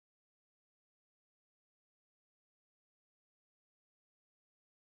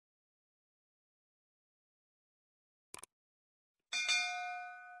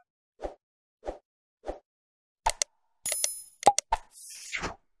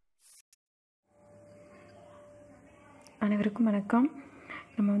அனைவருக்கும் வணக்கம்.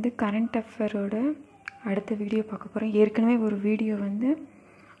 நம்ம வந்து கரண்ட் அஃபேரோட அடுத்த வீடியோ பார்க்க போகிறோம். ஏற்கனவே ஒரு வீடியோ வந்து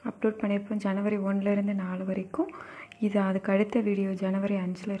அப்லோட் பண்ணியிருப்போம் ஜனவரி 1லேருந்து 4 வரைக்கும். இது அதுக்கு அடுத்த வீடியோ ஜனவரி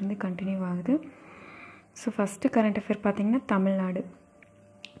 5லேருந்து கண்டினியூ ஆகுது. ஸோ ஃபஸ்ட்டு கரண்ட் அஃபேர் பார்த்திங்கன்னா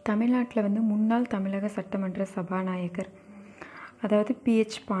தமிழ்நாட்டில் வந்து முன்னாள் தமிழக சட்டமன்ற சபாநாயகர் அதாவது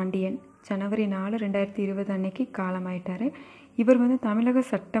PH பாண்டியன் ஜனவரி 4, 2020 அன்னைக்கு காலமாயிட்டார். இவர் வந்து தமிழக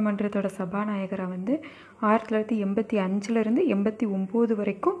சட்டமன்றத்தோட சபாநாயகராக வந்து 1985லேருந்து 89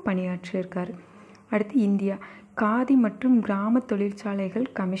 வரைக்கும் பணியாற்றியிருக்கார். அடுத்து இந்தியா காதி மற்றும் கிராம தொழிற்சாலைகள்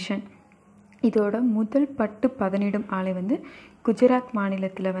கமிஷன் இதோட முதல் பட்டு பதனிடும் ஆலை வந்து குஜராத்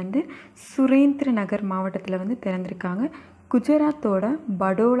மாநிலத்தில் வந்து சுரேந்திர நகர் மாவட்டத்தில் வந்து திறந்திருக்காங்க. குஜராத்தோட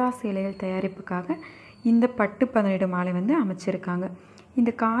படோலா சேலைகள் தயாரிப்புக்காக இந்த பட்டு பதனிடும் ஆலை வந்து அமைச்சிருக்காங்க.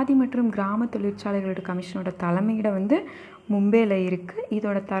 இந்த காதி மற்றும் கிராம தொழிற்சாலைகளோட கமிஷனோட தலைமையிடம் வந்து மும்பையில் இருக்குது.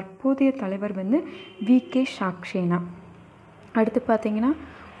 இதோட தற்போதைய தலைவர் வந்து VK சாக்சேனா. அடுத்து பார்த்திங்கன்னா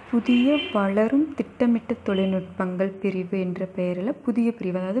புதிய வளரும் திட்டமிட்ட தொழில்நுட்பங்கள் பிரிவு என்ற பெயரில் புதிய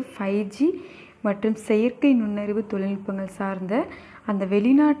பிரிவு அதாவது 5G மற்றும் செயற்கை நுண்ணறிவு தொழில்நுட்பங்கள் சார்ந்த அந்த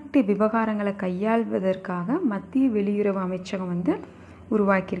வெளிநாட்டு விவகாரங்களை கையாள்வதற்காக மத்திய வெளியுறவு அமைச்சகம் வந்து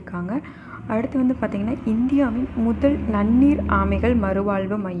உருவாக்கியிருக்காங்க. அடுத்து வந்து பார்த்திங்கன்னா இந்தியாவின் முதல் நன்னீர் ஆமைகள்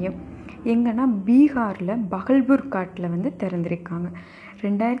மறுவாழ்வு மையம் எங்கன்னா பீகாரில் பகல்பூர் காட்டில் வந்து திறந்திருக்காங்க.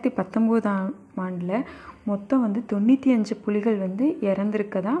 2019ஆம் ஆண்டில் மொத்தம் வந்து 95 புலிகள் வந்து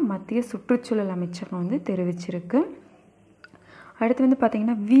இறந்திருக்கதா மத்திய சுற்றுச்சூழல் அமைச்சகம் வந்து தெரிவிச்சிருக்கு. அடுத்து வந்து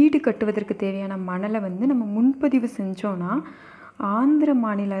பார்த்திங்கன்னா வீடு கட்டுவதற்கு தேவையான மணலை வந்து நம்ம முன்பதிவு செஞ்சோன்னா ஆந்திர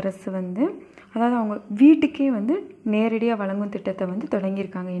மாநில அரசு வந்து அதாவது அவங்க வீட்டுக்கே வந்து நேரடியாக வழங்கும் திட்டத்தை வந்து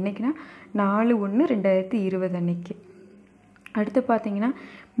தொடங்கியிருக்காங்க. என்றைக்குன்னா 4/1/2020 அன்னைக்கு. அடுத்து பார்த்திங்கன்னா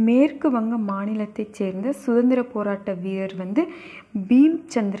மேற்கு வங்க மாநிலத்தைச் சேர்ந்த சுதந்திர போராட்ட வீரர் வந்து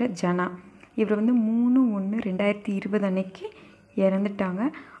பீம்சந்திர ஜனா இவர் வந்து 3/1/2020 அன்னைக்கு இறந்துட்டாங்க.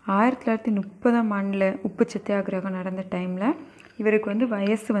 1930ஆம் ஆண்டில் உப்பு சத்தியாகிரகம் நடந்த டைமில் இவருக்கு வந்து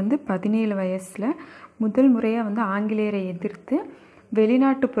வயசு வந்து 17 வயசில் முதல் முறையாக வந்து ஆங்கிலேயரை எதிர்த்து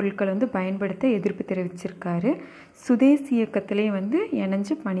வெளிநாட்டு பொருட்களை வந்து பயன்படுத்த எதிர்ப்பு தெரிவிச்சிருக்காரு. சுதேசி இயக்கத்திலேயே வந்து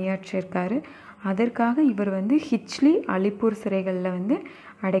இணைஞ்சு பணியாற்றியிருக்காரு. அதற்காக இவர் வந்து ஹிச்லி அலிப்பூர் சிறைகளில் வந்து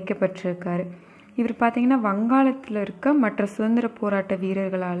அடைக்கப்பட்டிருக்காரு. இவர் பார்த்திங்கன்னா வங்காளத்தில் இருக்க மற்ற சுதந்திர போராட்ட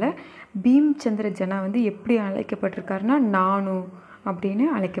வீரர்களால் பீம்சந்திர ஜனா வந்து எப்படி அழைக்கப்பட்டிருக்காருன்னா நானு அப்படின்னு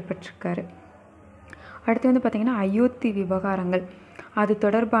அழைக்கப்பட்டிருக்காரு. அடுத்து வந்து பார்த்திங்கன்னா அயோத்தி விவகாரங்கள் அது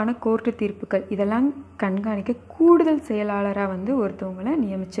தொடர்பான கோர்ட்டு தீர்ப்புகள் இதெல்லாம் கண்காணிக்க கூடுதல் செயலாளராக வந்து ஒருத்தவங்களை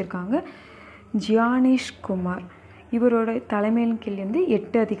நியமிச்சிருக்காங்க. ஜியானேஷ் குமார் இவரோட தலைமையின் கீழ் வந்து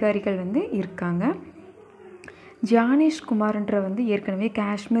 8 அதிகாரிகள் வந்து இருக்காங்க. ஜியானேஷ் குமார்ன்ற வந்து ஏற்கனவே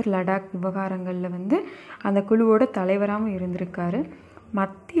காஷ்மீர் லடாக் விவகாரங்களில் வந்து அந்த குழுவோட தலைவராகவும் இருந்திருக்காரு.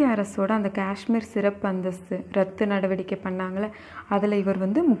 மத்திய அரசோட அந்த காஷ்மீர் சிறப்பு அந்தஸ்து ரத்து நடவடிக்கை பண்ணாங்களே அதில் இவர்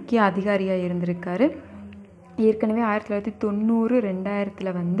வந்து முக்கிய அதிகாரியாக இருந்திருக்காரு. ஏற்கனவே 1990,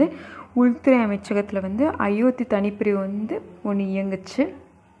 2000 வந்து உள்துறை அமைச்சகத்தில் வந்து அயோத்தி தனிப்பிரிவு வந்து ஒன்று இயங்குச்சு.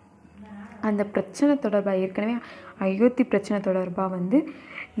 அந்த பிரச்சனை தொடர்பாக ஏற்கனவே அயோத்தி பிரச்சனை தொடர்பாக வந்து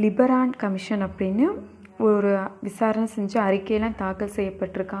லிபரான் கமிஷன் அப்படின்னு ஒரு விசாரணை செஞ்சு அறிக்கையெல்லாம் தாக்கல்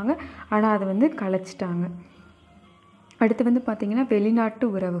செய்யப்பட்டிருக்காங்க. ஆனால் அதை வந்து கலைச்சிட்டாங்க. அடுத்து வந்து பார்த்திங்கன்னா வெளிநாட்டு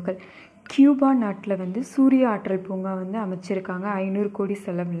உறவுகள் கியூபா நாட்டில் வந்து சூரிய ஆற்றல் பூங்கா வந்து அமைச்சிருக்காங்க. 500 கோடி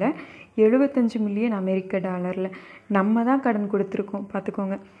செலவில் 75 மில்லியன் அமெரிக்க டாலரில். நம்ம தான் கடன் கொடுத்துருக்கோம்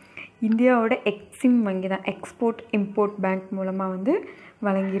பார்த்துக்கோங்க. இந்தியாவோட எக்ஸிம் வங்கி தான் எக்ஸ்போர்ட் இம்போர்ட் பேங்க் மூலமாக வந்து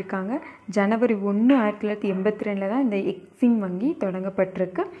வழங்கியிருக்காங்க. ஜனவரி 1, 1982 தான் இந்த எக்ஸிம் வங்கி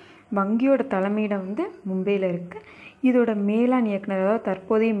தொடங்கப்பட்டிருக்கு. வங்கியோட தலைமையிடம் வந்து மும்பையில் இருக்குது. இதோட மேலாண் இயக்குனர் அதாவது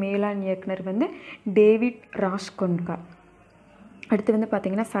தற்போதைய மேலாண் இயக்குனர் வந்து டேவிட் ராஷ்கொன்கார். அடுத்து வந்து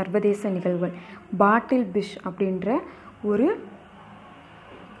பார்த்திங்கன்னா சர்வதேச நிகழ்வுகள் பாட்டில் பிஷ் அப்படின்ற ஒரு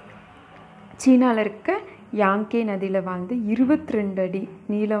சீனாவில் இருக்க யாங்கே நதியில் வாழ்ந்து 22 அடி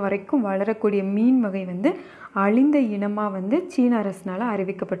நீளம் வரைக்கும் வளரக்கூடிய மீன் வகை வந்து அழிந்த இனமாக வந்து சீன அரசினால்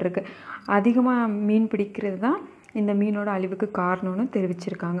அறிவிக்கப்பட்டிருக்கு. அதிகமாக மீன் பிடிக்கிறது தான் இந்த மீனோட அழிவுக்கு காரணம்னு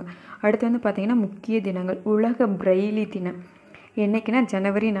தெரிவிச்சிருக்காங்க. அடுத்து வந்து பார்த்திங்கன்னா முக்கிய தினங்கள் உலக பிரெய்லி தினம் என்றைக்குன்னா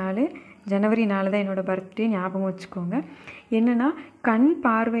ஜனவரி 4 தான் என்னோடய பர்த்டே ஞாபகம் வச்சுக்கோங்க. என்னென்னா கண்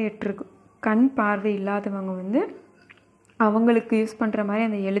பார்வை இல்லாதவங்க வந்து அவங்களுக்கு யூஸ் பண்ணுற மாதிரி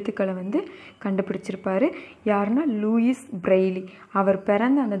அந்த எழுத்துக்களை வந்து கண்டுபிடிச்சிருப்பார். யாருன்னா லூயிஸ் பிரெய்லி. அவர்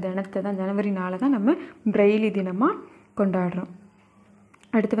பிறந்த அந்த தினத்தை தான் ஜனவரி 4 தான் நம்ம பிரெய்லி தினமாக கொண்டாடுறோம்.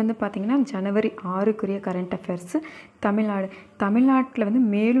 அடுத்து வந்து பார்த்திங்கன்னா ஜனவரி 6க்குரிய கரண்ட் அஃபேர்ஸு தமிழ்நாட்டில் வந்து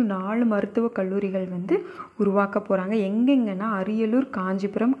மேலும் 4 மருத்துவக் கல்லூரிகள் வந்து உருவாக்க போகிறாங்க. எங்கெங்கன்னா அரியலூர்,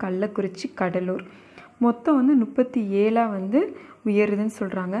 காஞ்சிபுரம், கள்ளக்குறிச்சி, கடலூர். மொத்தம் வந்து 37 வந்து உயருதுன்னு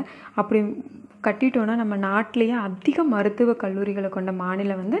சொல்கிறாங்க. அப்படி கட்டிட்டோன்னா நம்ம நாட்டிலேயே அதிக மருத்துவக் கல்லூரிகளை கொண்ட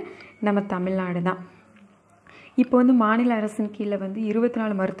மாநிலம் வந்து நம்ம தமிழ்நாடு தான். இப்போ வந்து மாநில அரசின் கீழே வந்து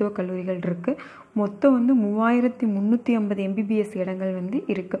 24 மருத்துவக் கல்லூரிகள் இருக்குது. மொத்தம் வந்து 3350 MBBS இடங்கள் வந்து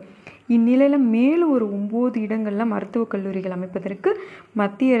இருக்குது. இந்நிலையில் மேலும் ஒரு 9 இடங்களில் மருத்துவக் கல்லூரிகள் அமைப்பதற்கு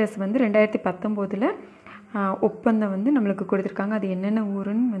மத்திய அரசு வந்து 2019 ஒப்பந்தம் வந்து நம்மளுக்கு கொடுத்துருக்காங்க. அது என்னென்ன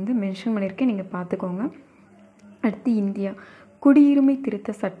ஊருன்னு வந்து மென்ஷன் பண்ணியிருக்கேன், நீங்கள் பார்த்துக்கோங்க. அடுத்து இந்தியா. குடியுரிமை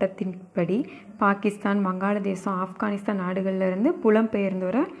திருத்த சட்டத்தின்படி பாகிஸ்தான், வங்காளதேசம், ஆப்கானிஸ்தான் நாடுகளிலிருந்து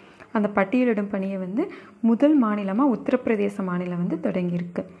புலம்பெயர்ந்தோரை அந்த பட்டியலிடும் பணியை வந்து முதல் மாநிலமாக உத்தரப்பிரதேச மாநிலம் வந்து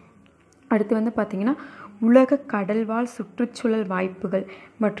தொடங்கியிருக்கு. அடுத்து வந்து பார்த்திங்கன்னா உலக கடல்வாழ் சுற்றுச்சூழல் வாய்ப்புகள்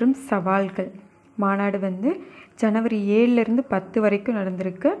மற்றும் சவால்கள் மாநாடு வந்து ஜனவரி 7லேருந்து 10 வரைக்கும்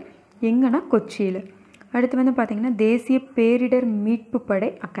நடந்திருக்கு. எங்கன்னா கொச்சியில். அடுத்து வந்து பார்த்திங்கன்னா தேசிய பேரிடர் மீட்பு படை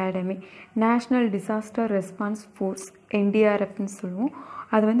academy, national disaster response force, NDRFன்னு சொல்லுவோம்.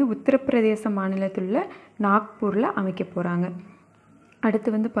 அது வந்து உத்தரப்பிரதேச மாநிலத்தில் உள்ள நாக்பூரில் அமைக்க போகிறாங்க. அடுத்து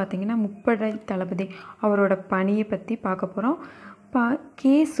வந்து பார்த்திங்கன்னா முப்படை தளபதி அவரோட பணியை பற்றி பார்க்க போகிறோம்.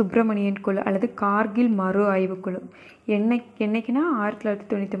 கே சுப்பிரமணியன் குழு அல்லது கார்கில் மறு ஆய்வுக்குழு என்னைக்குன்னா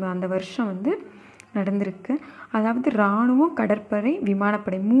 1999 அந்த வருஷம் வந்து நடந்திருக்கு. அதாவது இராணுவம், கடற்படை,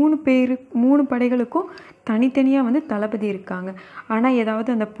 விமானப்படை 3 படைகளுக்கும் தனித்தனியாக வந்து தளபதி இருக்காங்க. ஆனால் ஏதாவது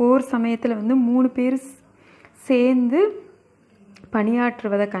அந்த போர் சமயத்தில் வந்து 3 பேர் சேர்ந்து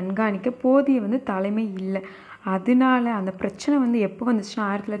பணியாற்றுவதை கண்காணிக்க போதிய வந்து தலைமை இல்லை. அதனால அந்த பிரச்சனை வந்து எப்போ வந்துச்சுன்னா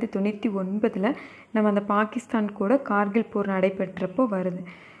 1999 நம்ம அந்த பாகிஸ்தான் கூட கார்கில் போர் நடைபெற்றப்போ வருது.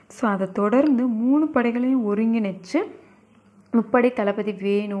 ஸோ அதை தொடர்ந்து 3 படைகளையும் ஒருங்கிணைச்சு முப்படை தளபதி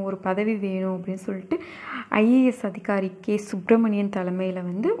வேணும், ஒரு பதவி வேணும் அப்படின்னு சொல்லிட்டு IAS அதிகாரி கே சுப்பிரமணியன் தலைமையில்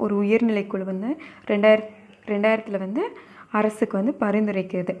வந்து ஒரு உயர்நிலை குழு வந்து 2000 வந்து அரசுக்கு வந்து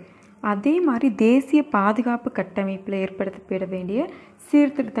பரிந்துரைக்கிறது. அதே மாதிரி தேசிய பாதுகாப்பு கட்டமைப்பில் ஏற்படுத்தப்பட வேண்டிய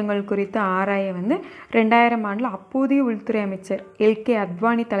சீர்திருத்தங்கள் குறித்து ஆராய வந்து 2000 ஆண்டில் அப்போதைய உள்துறை அமைச்சர் LK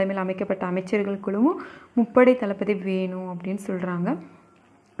அத்வானி தலைமையில் அமைக்கப்பட்ட அமைச்சர்கள் குழுவும் முப்படை தளபதி வேணும் அப்படின்னு சொல்கிறாங்க.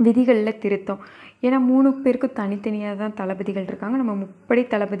 விதிகளில் திருத்தம், ஏன்னா 3 பேருக்கும் தனித்தனியாக தான் தளபதிகள் இருக்காங்க, நம்ம முப்படை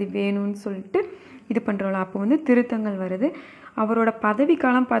தளபதி வேணும்னு சொல்லிட்டு இது பண்ணுறோம்ல, அப்போ வந்து திருத்தங்கள் வருது. அவரோட பதவி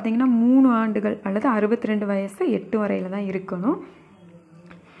காலம் பார்த்திங்கன்னா 3 ஆண்டுகள் அல்லது 62 வயசு 8 வரையில் தான் இருக்கணும்.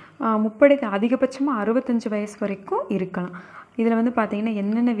 முப்படை அதிகபட்சமாக 65 வயசு வரைக்கும் இருக்கலாம். இதில் வந்து பார்த்திங்கன்னா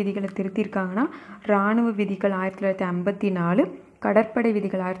என்னென்ன விதிகளை திருத்தியிருக்காங்கன்னா இராணுவ விதிகள் 1954, கடற்படை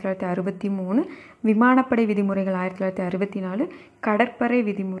விதிகள் 1963, விமானப்படை விதிமுறைகள் 1964, கடற்படை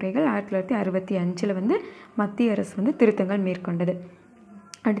விதிமுறைகள் 1965 வந்து மத்திய அரசு வந்து திருத்தங்கள் மேற்கொண்டது.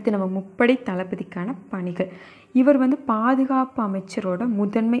 அடுத்து நம்ம முப்படை தளபதிக்கான பணிகள். இவர் வந்து பாதுகாப்பு அமைச்சரோட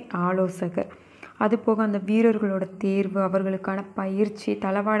முதன்மை ஆலோசகர். அதுபோக அந்த வீரர்களோட தேர்வு, அவர்களுக்கான பயிற்சி,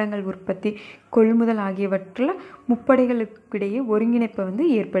 தளவாடங்கள் உற்பத்தி, கொள்முதல் ஆகியவற்றில் முப்படைகளுக்கிடையே ஒருங்கிணைப்பை வந்து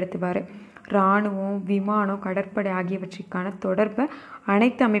ஏற்படுத்துவார். இராணுவம், விமானம், கடற்படை ஆகியவற்றிற்கான தொடர்பை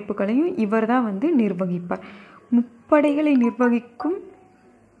அனைத்து அமைப்புகளையும் இவர் தான் வந்து நிர்வகிப்பார். முப்படைகளை நிர்வகிக்கும்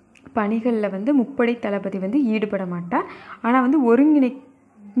பணிகளில் வந்து முப்படை தளபதி வந்து ஈடுபட மாட்டார். ஆனால் வந்து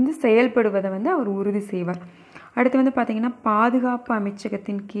ஒருங்கிணைந்து செயல்படுவதை வந்து அவர் உறுதி செய்வார். அடுத்து வந்து பார்த்திங்கன்னா பாதுகாப்பு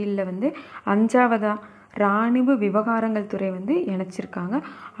அமைச்சகத்தின் கீழில் வந்து 5ஆவதாக இராணுவ விவகாரங்கள் துறை வந்து இணைச்சிருக்காங்க.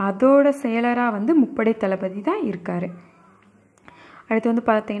 அதோட செயலராக வந்து முப்படை தளபதி தான் இருக்கார். அடுத்து வந்து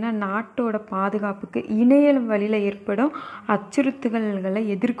பார்த்திங்கன்னா நாட்டோட பாதுகாப்புக்கு இணைய வழியில் ஏற்படும் அச்சுறுத்தல்களை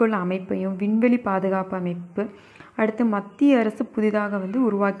எதிர்கொள்ள அமைப்பையும் விண்வெளி பாதுகாப்பு அமைப்பு அடுத்து மத்திய அரசு புதிதாக வந்து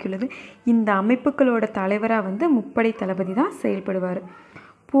உருவாக்கியுள்ளது. இந்த அமைப்புகளோட தலைவராக வந்து முப்படை தளபதி தான் செயல்படுவார்.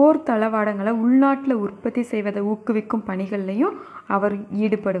 போர் தளவாடங்களை உள்நாட்டில் உற்பத்தி செய்வதை ஊக்குவிக்கும் பணிகள்லையும் அவர்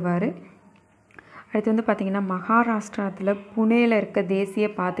ஈடுபடுவார். அடுத்து வந்து பார்த்திங்கன்னா மகாராஷ்டிராவில் புனேயில் இருக்க தேசிய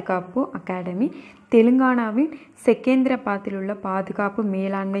பாதுகாப்பு அகாடமி, தெலுங்கானாவின் செகேந்திரபாத்தில் உள்ள பாதுகாப்பு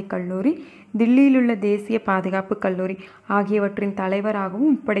மேலாண்மை கல்லூரி, தில்லியில் உள்ள தேசிய பாதுகாப்பு கல்லூரி ஆகியவற்றின்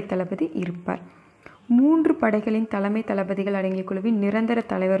தலைவராகவும் முப்படை தளபதி இருப்பார். 3 படைகளின் தலைமை தளபதிகள் அடங்கிய குழுவின் நிரந்தர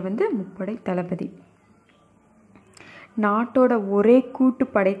தலைவர் வந்து முப்படை தளபதி. நாட்டோட ஒரே கூட்டு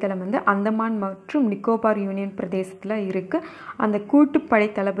படைத்தளம் வந்து அந்தமான் மற்றும் நிக்கோபார் யூனியன் பிரதேசத்தில் இருக்குது. அந்த கூட்டு படை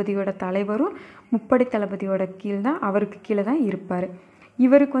தளபதியோட தலைவரும் முப்படை தளபதியோட அவருக்கு கீழே தான் இருப்பார்.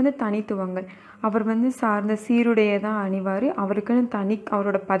 இவருக்கு வந்து தனித்துவங்கள், அவர் வந்து சார்ந்த சீருடையை தான் அணிவார். அவருக்குன்னு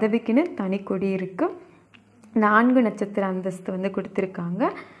அவரோட பதவிக்குன்னு தனி கொடி இருக்குது. 4 நட்சத்திர அந்தஸ்து வந்து கொடுத்துருக்காங்க.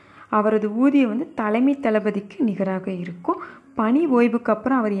 அவரது ஊதியம் வந்து தலைமை தளபதிக்கு நிகராக இருக்கும். பணி ஓய்வுக்கு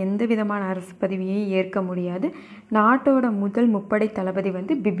அப்புறம் அவர் எந்த விதமான அரசு பதவியையும் ஏற்க முடியாது. நாட்டோட முதல் முப்படை தளபதி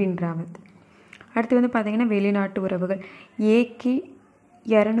வந்து பிபின் ராவத். அடுத்து வந்து பார்த்திங்கன்னா வெளிநாட்டு உறவுகள்.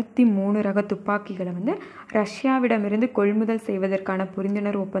 AK-203 ரக துப்பாக்கிகளை வந்து ரஷ்யாவிடமிருந்து கொள்முதல் செய்வதற்கான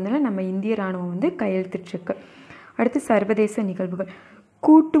புரிந்துணர்வு ஒப்பந்தத்தில் நம்ம இந்திய இராணுவம் வந்து கையெழுத்திட்டிருக்கு. அடுத்து சர்வதேச நிகழ்வுகள்.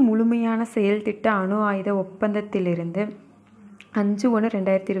 கூட்டு முழுமையான செயல் திட்ட அணு ஆயுத ஒப்பந்தத்திலிருந்து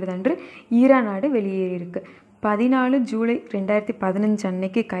 5/1/2020 அன்று ஈரான் நாடு வெளியேறியிருக்கு. 14 ஜூலை 2015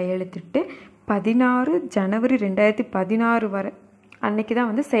 அன்னைக்கு கையெழுத்திட்டு 16 ஜனவரி 2016 வரை அன்னைக்கு தான்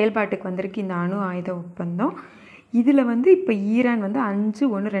வந்து செயல்பாட்டுக்கு வந்திருக்கு இந்த அணு ஆயுத ஒப்பந்தம். இதில் வந்து இப்போ ஈரான் வந்து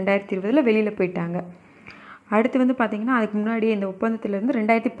 5/1/2020 வெளியில் போயிட்டாங்க. அடுத்து வந்து பார்த்திங்கன்னா அதுக்கு முன்னாடியே இந்த ஒப்பந்தத்திலேருந்து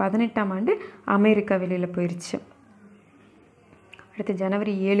 2018ஆம் ஆண்டு அமெரிக்கா வெளியில் போயிடுச்சு. அடுத்து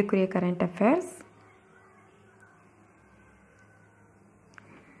ஜனவரி 7க்குரிய கரண்ட் அஃபேர்ஸ்.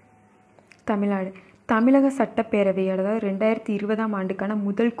 தமிழக சட்டப்பேரவை அதாவது 2020ஆம் ஆண்டுக்கான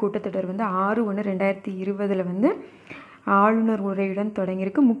முதல் கூட்டத்தொடர் வந்து 6/1/2020 வந்து ஆளுநர் உரையுடன்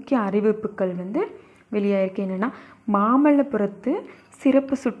தொடங்கியிருக்கு. முக்கிய அறிவிப்புகள் வந்து வெளியாயிருக்கு. என்னென்னா, மாமல்லபுரத்து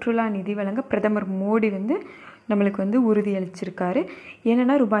சிறப்பு சுற்றுலா நிதி வழங்க பிரதமர் மோடி வந்து நம்மளுக்கு வந்து உறுதியளிச்சிருக்காரு.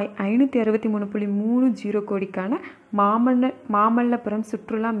 என்னென்னா, ரூபாய் 563.30 கோடிக்கான மாமல்லபுரம்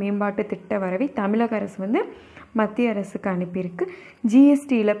சுற்றுலா மேம்பாட்டு திட்ட வரவை தமிழக அரசு வந்து மத்திய அரசுக்கு அனுப்பியிருக்கு.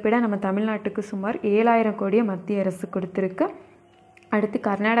 ஜிஎஸ்டி இழப்பீட நம்ம தமிழ்நாட்டுக்கு சுமார் 7,000 கோடியை மத்திய அரசு கொடுத்துருக்கு. அடுத்து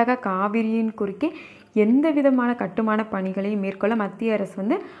கர்நாடகா காவிரியின் குறுக்கே எந்த விதமான கட்டுமான பணிகளையும் மேற்கொள்ள மத்திய அரசு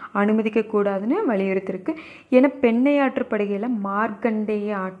வந்து அனுமதிக்கக்கூடாதுன்னு வலியுறுத்திருக்கு. ஏன்னா பெண்ணையாற்றுப்படுகையில் மார்க்கண்டேய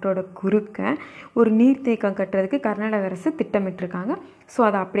ஆற்றோட குறுக்க ஒரு நீர்த்தேக்கம் கட்டுறதுக்கு கர்நாடக அரசு திட்டமிட்டிருக்காங்க. ஸோ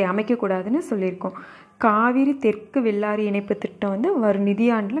அதை அப்படி அமைக்கக்கூடாதுன்னு சொல்லியிருக்கோம். காவிரி தெற்கு வெள்ளாறு இணைப்பு திட்டம் வந்து வரும்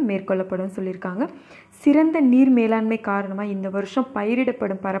நிதியாண்டில் மேற்கொள்ளப்படும் சொல்லியிருக்காங்க. சிறந்த நீர் மேலாண்மை காரணமாக இந்த வருஷம்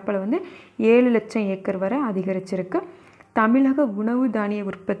பயிரிடப்படும் பரப்பளவு வந்து 7 லட்சம் ஏக்கர் வரை அதிகரிச்சிருக்கு. தமிழக உணவு தானிய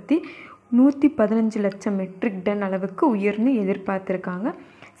உற்பத்தி 115 லட்சம் மெட்ரிக் டன் அளவுக்கு உயர்ந்து எதிர்பார்த்துருக்காங்க.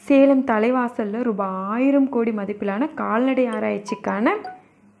 சேலம் தலைவாசலில் ரூபாய் 1000 கோடி மதிப்பிலான கால்நடை ஆராய்ச்சிக்கான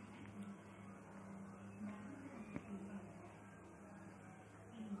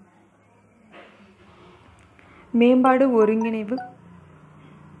மேம்பாடு ஒருங்கிணைவு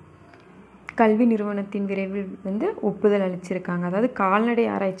கல்வி நிறுவனத்தின் விரைவில் வந்து ஒப்புதல் அளிச்சிருக்காங்க. அதாவது கால்நடை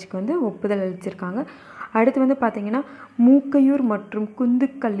ஆராய்ச்சிக்கு வந்து ஒப்புதல் அளிச்சிருக்காங்க. அடுத்து வந்து பார்த்திங்கன்னா, மூக்கையூர் மற்றும்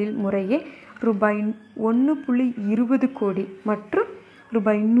குந்துக்கல்லில் முறையே ரூபாய் 1.20 கோடி மற்றும்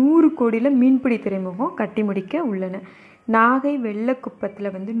ரூபாய் 100 கோடியில் மீன்பிடி துறைமுகம் கட்டி முடிக்க உள்ளன. நாகை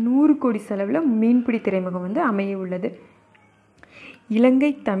வெள்ளக்குப்பத்தில் வந்து 100 கோடி செலவில் மீன்பிடி துறைமுகம் வந்து அமைய உள்ளது.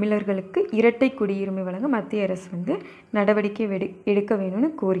 இலங்கை தமிழர்களுக்கு இரட்டை குடியுரிமை வழங்க மத்திய அரசு வந்து நடவடிக்கை எடுக்க வேணும்னு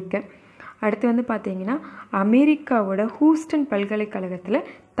கோரிக்கை. அடுத்து வந்து பார்த்திங்கன்னா, அமெரிக்காவோட ஹூஸ்டன் பல்கலைக்கழகத்தில்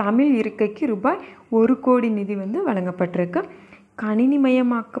தமிழ் இருக்கைக்கு ரூபாய் 1 கோடி நிதி வந்து வழங்கப்பட்டிருக்கு.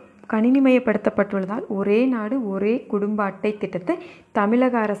 கணினிமயப்படுத்தப்பட்டுள்ளதால் ஒரே நாடு ஒரே குடும்ப அட்டை திட்டத்தை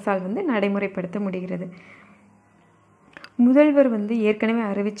தமிழக அரசால் வந்து நடைமுறைப்படுத்த முடிகிறது. முதல்வர் வந்து ஏற்கனவே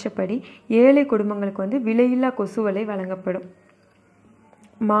அறிவித்தபடி ஏழை குடும்பங்களுக்கு வந்து விலையில்லா கொசுவலை வழங்கப்படும்.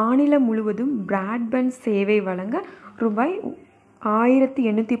 மாநிலம் முழுவதும் பிராட்பேண்ட் சேவை வழங்க ரூபாய்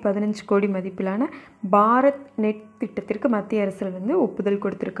 1815 கோடி மதிப்பிலான பாரத் நெட் திட்டத்திற்கு மத்திய அரசு வந்து ஒப்புதல்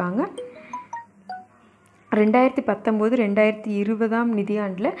கொடுத்துருக்காங்க. 2019-2020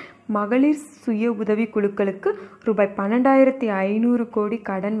 நிதியாண்டில் மகளிர் சுய உதவி குழுக்களுக்கு ரூபாய் 12,500 கோடி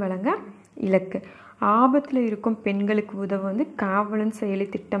கடன் வழங்க இலக்கு. ஆபத்தில் இருக்கும் பெண்களுக்கு உதவ வந்து காவலன் செயலி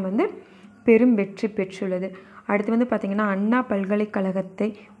திட்டம் வந்து பெரும் வெற்றி பெற்றுள்ளது. அடுத்து வந்து பார்த்திங்கன்னா, அண்ணா பல்கலைக்கழகத்தை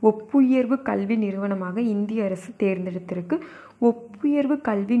ஒப்புயர்வு கல்வி நிறுவனமாக இந்திய அரசு தேர்ந்தெடுத்திருக்கு. ஒப்புயர்வு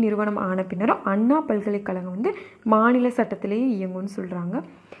கல்வி நிறுவனம் ஆன பின்னரும் அண்ணா பல்கலைக்கழகம் வந்து மாநில சட்டத்திலேயே இயங்கும்னு சொல்கிறாங்க.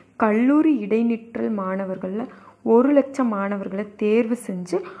 கல்லூரி இடைநிற்றல் மாணவர்களில் 1 லட்சம் மாணவர்களை தேர்வு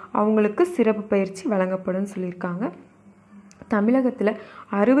செஞ்சு அவங்களுக்கு சிறப்பு பயிற்சி வழங்கப்படும் சொல்லியிருக்காங்க. தமிழகத்தில்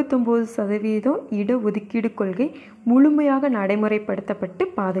 69% இடஒதுக்கீடு கொள்கை முழுமையாக நடைமுறைப்படுத்தப்பட்டு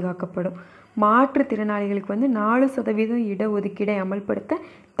பாதுகாக்கப்படும். மாற்றுத்திறனாளிகளுக்கு வந்து 4% இடஒதுக்கீடை அமல்படுத்த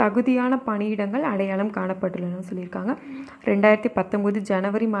தகுதியான பணியிடங்கள் அடையாளம் காணப்பட்டுள்ளன சொல்லியிருக்காங்க. 2019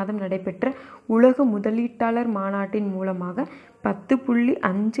 ஜனவரி மாதம் நடைபெற்ற உலக முதலீட்டாளர் மாநாட்டின் மூலமாக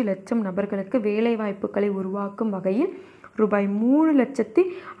 10.5 லட்சம் நபர்களுக்கு வேலைவாய்ப்புகளை உருவாக்கும் வகையில் ரூபாய்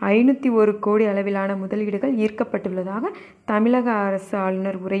 3,501 கோடி அளவிலான முதலீடுகள் ஈர்க்கப்பட்டுள்ளதாக தமிழக அரசு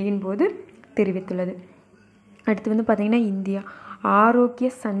ஆளுநர் உரையின் போது தெரிவித்துள்ளது. அடுத்து வந்து பார்த்திங்கன்னா, இந்தியா ஆரோக்கிய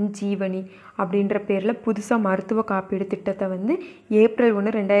சஞ்சீவனி அப்படின்ற பேரில் புதுசாக மருத்துவ காப்பீடு திட்டத்தை வந்து ஏப்ரல்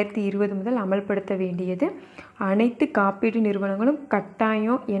 1, 2020 முதல் அமல்படுத்த வேண்டியது அனைத்து காப்பீடு நிறுவனங்களும்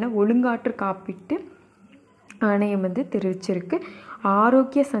கட்டாயம் என ஒழுங்காற்று காப்பீட்டு ஆணையம் வந்து தெரிவிச்சிருக்கு.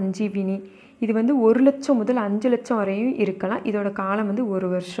 ஆரோக்கிய சஞ்சீவினி இது வந்து 1 லட்சம் முதல் 5 லட்சம் வரையும் இருக்கலாம். இதோட காலம் வந்து 1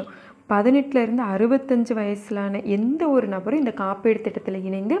 வருஷம். 18 65 வயசிலான எந்த ஒரு நபரும் இந்த காப்பீடு திட்டத்தில்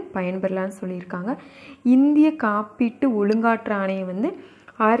இணைந்து பயன்பெறலான்னு சொல்லியிருக்காங்க. இந்திய காப்பீட்டு ஒழுங்காற்று ஆணையம் வந்து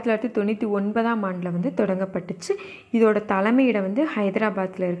 1999ஆம் ஆண்டில் வந்து தொடங்கப்பட்டுச்சு. இதோட தலைமையிடம் வந்து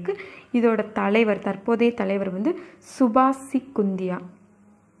ஹைதராபாத்தில் இருக்குது. இதோட தலைவர் தற்போதைய தலைவர் வந்து சுபாஷ் சி குந்தியா.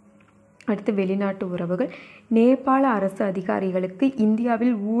 அடுத்து வெளிநாட்டு உறவுகள். நேபாள அரசு அதிகாரிகளுக்கு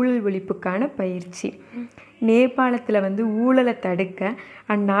இந்தியாவில் ஊழல் ஒழிப்புக்கான பயிற்சி. நேபாளத்தில் வந்து ஊழலை தடுக்க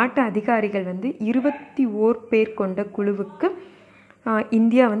அந்நாட்டு அதிகாரிகள் வந்து 21 பேர் கொண்ட குழுவுக்கு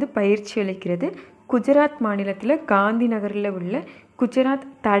இந்தியா வந்து பயிற்சி அளிக்கிறது. குஜராத் மாநிலத்தில் காந்தி நகரில் உள்ள குஜராத்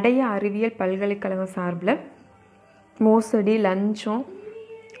தடய அறிவியல் பல்கலைக்கழகம் சார்பில் மோசடி, லஞ்சம்,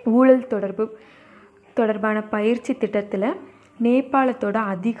 ஊழல் தொடர்பான பயிற்சி திட்டத்தில் நேபாளத்தோட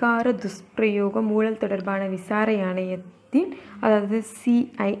அதிகார துஷ்பிரயோகம் ஊழல் தொடர்பான விசாரணை ஆணையத்தின் அதாவது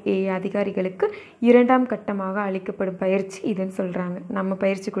CIA அதிகாரிகளுக்கு 2ஆம் கட்டமாக அளிக்கப்படும் பயிற்சி இதுன்னு சொல்கிறாங்க. நம்ம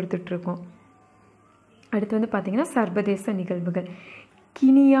பயிற்சி கொடுத்துட்ருக்கோம். அடுத்து வந்து பார்த்திங்கன்னா சர்வதேச நிகழ்வுகள்.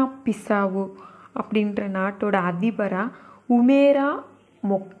 கினியா பிசாவோ அப்படின்ற நாட்டோட அதிபராக உமேரா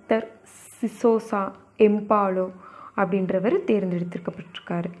மொக்தர் சிசோசா எம்பாலோ அப்படின்றவர்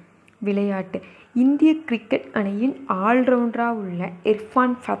தேர்ந்தெடுத்திருக்கப்பட்டிருக்காரு. விளையாட்டு. இந்திய கிரிக்கெட் அணியின் ஆல்ரவுண்டராக உள்ள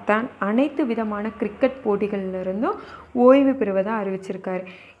இர்ஃபான் பத்தான் அனைத்து விதமான கிரிக்கெட் போட்டிகளிலிருந்தும் ஓய்வு பெறுவதாக அறிவிச்சிருக்காரு.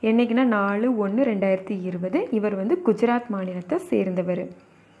 என்றைக்குன்னா 4/1/2020. இவர் வந்து குஜராத் மாநிலத்தை சேர்ந்தவர்.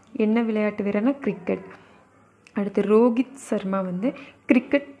 என்ன விளையாட்டு வீரர்னா கிரிக்கெட். அடுத்து ரோஹித் சர்மா வந்து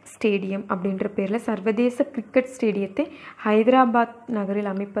கிரிக்கெட் ஸ்டேடியம் அப்படின்ற பேரில் சர்வதேச கிரிக்கெட் ஸ்டேடியத்தை ஹைதராபாத் நகரில்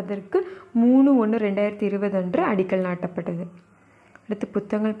அமைப்பதற்கு 3/1/2020 அன்று அடிக்கல் நாட்டப்பட்டது. அடுத்து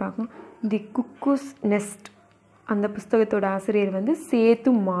புத்தகங்கள் பார்க்கணும். தி குக்கூஸ் நெஸ்ட் அந்த புஸ்தகத்தோட ஆசிரியர் வந்து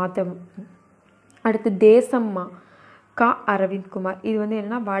சேது மாதவ். அடுத்து தேசம்மா அரவிந்த்குமார். இது வந்து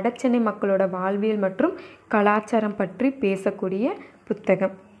என்னென்னா வடசென்னை மக்களோட வாழ்வியல் மற்றும் கலாச்சாரம் பற்றி பேசக்கூடிய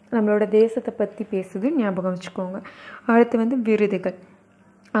புத்தகம். நம்மளோட தேசத்தை பற்றி பேசுது, ஞாபகம் வச்சுக்கோங்க. அடுத்து வந்து விருதுகள்.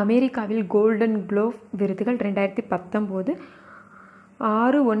 அமெரிக்காவில் கோல்டன் குளோப் விருதுகள் 2019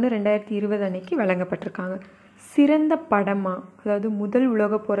 6/1/2020 அன்னைக்கு வழங்கப்பட்டிருக்காங்க. சிறந்த படமாக அதாவது முதல்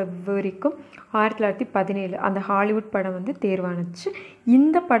உலக போரை விவரிக்கும் 1917 அந்த ஹாலிவுட் படம் வந்து தேர்வானுச்சு.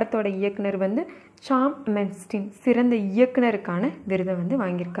 இந்த படத்தோட இயக்குனர் வந்து சாம் மென்ஸ்டீன் சிறந்த இயக்குனருக்கான விருதை வந்து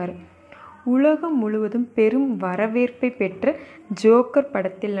வாங்கியிருக்காரு. உலகம் முழுவதும் பெரும் வரவேற்பை பெற்ற ஜோக்கர்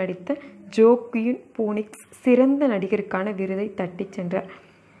படத்தில் நடித்த ஜோக்வின் போனிக்ஸ் சிறந்த நடிகருக்கான விருதை தட்டி சென்றார்.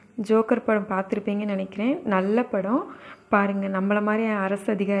 ஜோக்கர் படம் பார்த்துருப்பீங்கன்னு நினைக்கிறேன். நல்ல படம் பாருங்கள். நம்மளை மாதிரி அரசு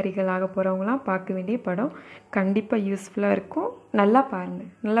அதிகாரிகளாக போகிறவங்களாம் பார்க்க வேண்டிய படம். கண்டிப்பாக யூஸ்ஃபுல்லாக இருக்கும். நல்லா பாருங்கள்.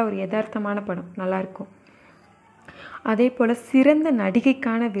 நல்ல ஒரு யதார்த்தமான படம், நல்லாயிருக்கும். அதே போல் சிறந்த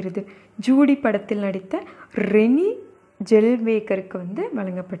நடிகைக்கான விருது ஜூடி படத்தில் நடித்த ரெனி ஜெல்வேகருக்கு வந்து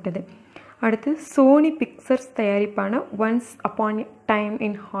வழங்கப்பட்டது. அடுத்து Sony pictures தயாரிப்பான once upon a time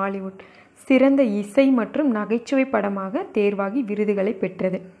in Hollywood சிறந்த இசை மற்றும் நகைச்சுவை படமாக தேர்வாகி விருதுகளை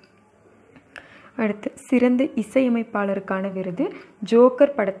பெற்றது. அடுத்து சிறந்த இசையமைப்பாளருக்கான விருது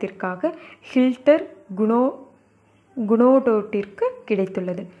ஜோக்கர் படத்திற்காக ஹில்டர் குனோடோட்டிற்கு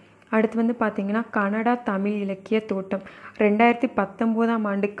கிடைத்துள்ளது. அடுத்து வந்து பார்த்திங்கன்னா கனடா தமிழ் இலக்கிய தோட்டம் 2019ஆம்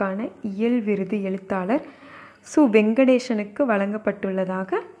ஆண்டுக்கான இயல் விருது எழுத்தாளர் சு வெங்கடேசனுக்கு வழங்கப்பட்டுள்ளதாக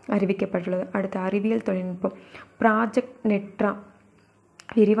அறிவிக்கப்பட்டுள்ளது. அடுத்து அறிவியல் தொழில்நுட்பம். ப்ராஜெக்ட் நெட்ரா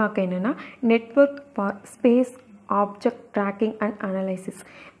விரிவாக்கம் என்னென்னா network for space object tracking and analysis.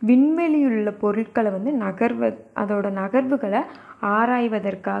 விண்வெளியுள்ள பொருட்களை வந்து அதோட நகர்வுகளை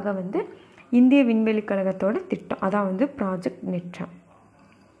ஆராய்வதற்காக வந்து இந்திய விண்வெளி கழகத்தோட திட்டம் அதான் வந்து ப்ராஜெக்ட் நெட்ரா.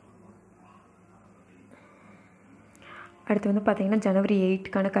 அடுத்து வந்து பார்த்திங்கன்னா ஜனவரி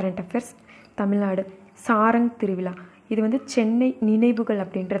 8க்கான கரண்ட் அஃபேர்ஸ். தமிழ்நாடு சாரங் திருவிழா. இது வந்து சென்னை நினைவுகள்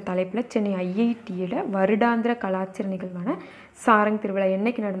அப்படின்ற தலைப்பில் சென்னை IITயோட வருடாந்திர கலாச்சார நிகழ்வான சாரங் திருவிழா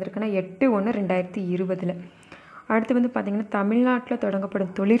என்றைக்கு நடந்திருக்குன்னா 8/1/2020. அடுத்து வந்து பார்த்திங்கன்னா தமிழ்நாட்டில்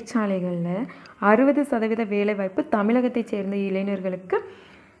தொடங்கப்படும் தொழிற்சாலைகளில் 60% வேலைவாய்ப்பு தமிழகத்தை சேர்ந்த இளைஞர்களுக்கு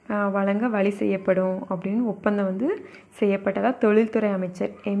வழங்க வழி செய்யப்படும் அப்படின்னு ஒப்பந்தம் வந்து செய்யப்பட்டதாக தொழில்துறை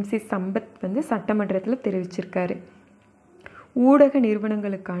அமைச்சர் MC சம்பத் வந்து சட்டமன்றத்தில் தெரிவிச்சிருக்காரு. ஊடக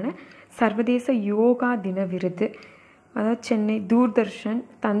நிறுவனங்களுக்கான சர்வதேச யோகா தின விருது அதாவது சென்னை தூர்தர்ஷன்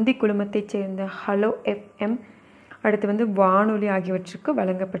தந்தி குழுமத்தைச் சேர்ந்த ஹலோ FM அடுத்து வந்து வானொலி ஆகியவற்றுக்கு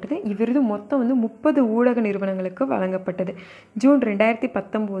வழங்கப்பட்டது. இவ்விருது மொத்தம் வந்து 30 ஊடக நிறுவனங்களுக்கு வழங்கப்பட்டது. ஜூன்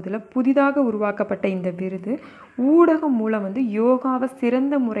 2019 புதிதாக உருவாக்கப்பட்ட இந்த விருது ஊடகம் மூலம் வந்து யோகாவை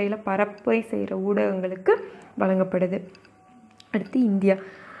சிறந்த முறையில் பரப்புரை செய்கிற ஊடகங்களுக்கு வழங்கப்படுது. அடுத்து இந்தியா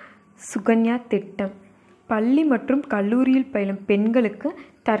சுகன்யா திட்டம். பள்ளி மற்றும் கல்லூரியில் பயிலும் பெண்களுக்கு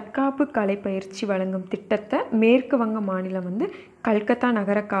தற்காப்பு கலை பயிற்சி வழங்கும் திட்டத்தை மேற்கு வங்க மாநிலம் வந்து கல்கத்தா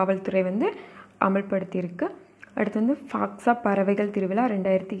நகர காவல்துறை வந்து அமல்படுத்தியிருக்கு. அடுத்து வந்து ஃபாக்ஸா பறவைகள் திருவிழா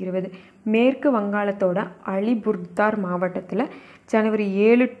 2020 மேற்கு வங்காளத்தோட அலிபுர்தார் மாவட்டத்தில் ஜனவரி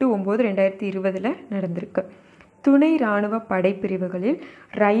 7 to 9 2020 நடந்திருக்கு. துணை இராணுவ படைப்பிரிவுகளில்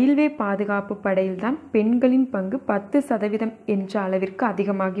ரயில்வே பாதுகாப்பு படையில்தான் பெண்களின் பங்கு 10% என்ற அளவிற்கு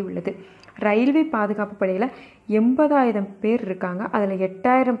அதிகமாகி உள்ளது. ரயில்வே பாதுகாப்பு படையில் 80,000 பேர் இருக்காங்க. அதில்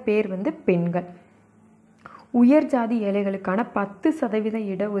 8,000 பேர் பெண்கள். உயர் ஜாதி ஏழைகளுக்கான 10%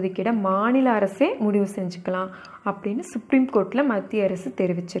 இடஒதுக்கீடை மாநில அரசே முடிவு செஞ்சுக்கலாம் அப்படின்னு சுப்ரீம் கோர்ட்டில் மத்திய அரசு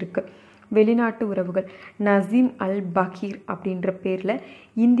தெரிவிச்சிருக்கு. வெளிநாட்டு உறவுகள். நசீம் அல் பகீர் அப்படின்ற பேரில்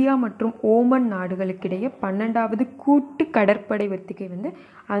இந்தியா மற்றும் ஓமன் நாடுகளுக்கிடையே 12வது கூட்டு கடற்படை ஒத்திகை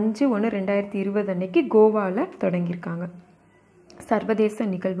 5/1/2020 அன்னைக்கு கோவாவில் தொடங்கியிருக்காங்க. சர்வதேச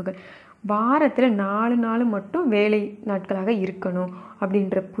நிகழ்வுகள். வாரத்தில் 4 நாள் மட்டும் வேலை நாட்களாக இருக்கணும்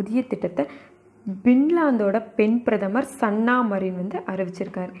அப்படின்ற புதிய திட்டத்தை பின்லாந்தோட பெண் பிரதமர் சன்னா மரின்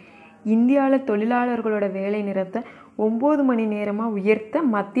அறிவிச்சிருக்காரு. இந்தியாவில் தொழிலாளர்களோட வேலை நேரத்தை 9 மணி நேரமாக உயர்த்த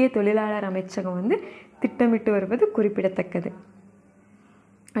மத்திய தொழிலாளர் அமைச்சகம் திட்டமிட்டு வருவது குறிப்பிடத்தக்கது.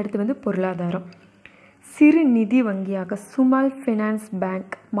 அடுத்து பொருளாதாரம். சிறு நிதி வங்கியாக சுமால் ஃபைனான்ஸ்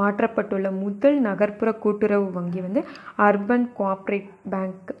பேங்க் மாற்றப்பட்டுள்ள முதல் நகர்ப்புற கூட்டுறவு வங்கி அர்பன் கோஆப்ரேட்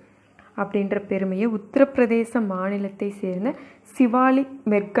பேங்க் அப்படின்ற பெருமையை உத்தரப்பிரதேச மாநிலத்தை சேர்ந்த சிவாலி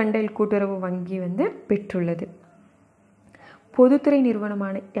மெர்கண்டைல் கூட்டுறவு வங்கி பெற்றுள்ளது. பொதுத்துறை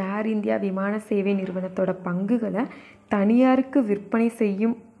நிறுவனமான ஏர் இந்தியா விமான சேவை நிறுவனத்தோட பங்குகளை தனியாருக்கு விற்பனை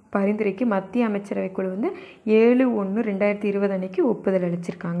செய்யும் பரிந்துரைக்கு மத்திய அமைச்சரவை குழு 7/1/2020 அன்னைக்கு ஒப்புதல்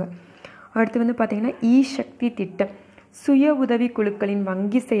அளிச்சிருக்காங்க. அடுத்து பார்த்திங்கன்னா இ-சக்தி திட்டம். சுய உதவி குழுக்களின்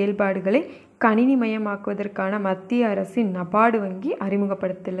வங்கி செயல்பாடுகளை கணினிமயமாக்குவதற்கான மத்திய அரசின் நபார்டு வங்கி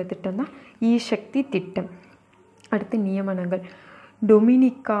அறிமுகப்படுத்தியுள்ள திட்டம் தான் இ-சக்தி திட்டம். அடுத்து நியமனங்கள்.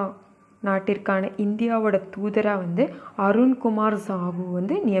 டொமினிகா நாட்டிற்கான இந்தியாவோட தூதராக அருண்குமார் சாஹூ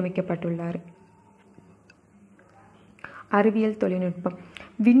நியமிக்கப்பட்டுள்ளார். அறிவியல் தொழில்நுட்பம்.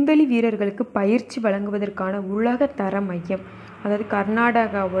 விண்வெளி வீரர்களுக்கு பயிற்சி வழங்குவதற்கான உலக தர மையம், அதாவது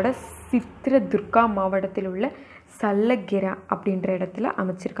கர்நாடகாவோட சித்ரதுர்கா மாவட்டத்தில் உள்ள சல்லகெரா அப்படின்ற இடத்துல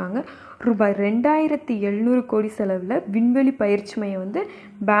அமைச்சிருக்காங்க. ரூபாய் 2700 கோடி செலவில் விண்வெளி பயிற்சி மையம்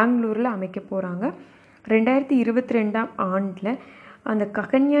பெங்களூரில் அமைக்க போகிறாங்க. 2022ஆம் ஆண்டில் அந்த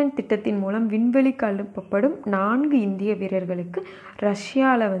ககன்யான் திட்டத்தின் மூலம் விண்வெளிக்கு அனுப்பப்படும் 4 இந்திய வீரர்களுக்கு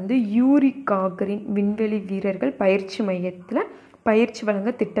ரஷ்யாவில் யூரி காகரின் விண்வெளி வீரர்கள் பயிற்சி மையத்தில் பயிற்சி வழங்க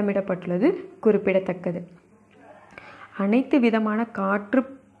திட்டமிடப்பட்டுள்ளது குறிப்பிடத்தக்கது. அனைத்து விதமான காற்று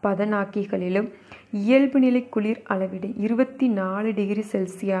பதனாக்கிகளிலும் இயல்பு நிலை குளிர் அளவீடு 24 டிகிரி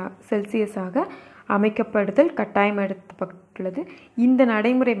செல்சியஸாக அமைக்கப்படுதல் கட்டாயப்படுத்தப்பட்டுள்ளது. இந்த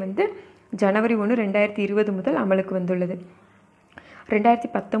நடைமுறை ஜனவரி 1, 2020 முதல் அமலுக்கு வந்துள்ளது.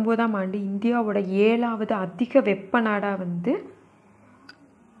 2019ஆம் ஆண்டு இந்தியாவோட 7வது அதிக வெப்ப நாடாக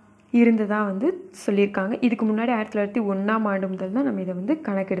இருந்ததாக சொல்லியிருக்காங்க. இதுக்கு முன்னாடி 1901ஆம் ஆண்டு முதல் தான் நம்ம இதை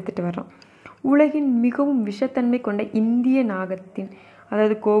கணக்கெடுத்துட்டு வர்றோம். உலகின் மிகவும் விஷத்தன்மை கொண்ட இந்திய நாகத்தின்,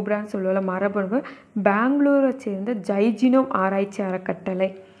 அதாவது கோப்ரான்னு சொல்லுவோம்ல, மரபணு பெங்களூரை சேர்ந்த ஜைஜினோம் ஆராய்ச்சி அறக்கட்டளை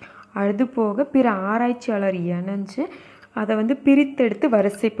அது போக பிற ஆராய்ச்சியாளர் இணைஞ்சு அதை பிரித்தெடுத்து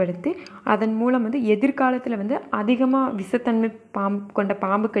வரிசைப்படுத்தி அதன் மூலம் எதிர்காலத்தில் அதிகமாக விஷத்தன்மை கொண்ட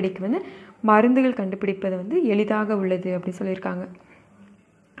பாம்பு கடிக்கு மருந்துகள் கண்டுபிடிப்பது எளிதாக உள்ளது அப்படி சொல்லியிருக்காங்க.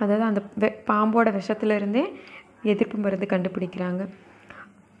 அதாவது அந்த பாம்போட விஷத்துலேருந்தே எதிர்ப்பு மருந்து கண்டுபிடிக்கிறாங்க.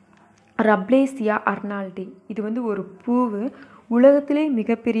 ரப்லேசியா அர்னால்டி இது ஒரு பூவு. உலகத்திலே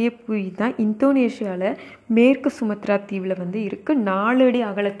மிகப்பெரிய பூ தான் இந்தோனேஷியாவில் மேற்கு சுமத்ரா தீவில் இருக்குது. 4 அடி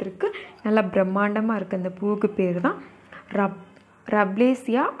அகலத்திற்கு நல்லா பிரம்மாண்டமாக இருக்குது. அந்த பூவுக்கு பேர் தான்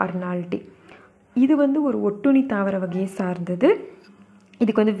ரப்லேசியா அர்னால்டி. இது ஒரு ஒட்டுண்ணி தாவர வகையை சார்ந்தது.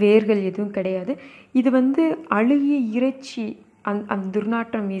 இதுக்கு வேர்கள் எதுவும் கிடையாது. இது அழுகிய இறைச்சி அந்த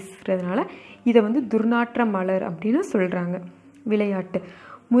துர்நாற்றம் வீசுறதுனால இதை துர்நாற்ற மலர் அப்படின்னு சொல்கிறாங்க. விளையாட்டு.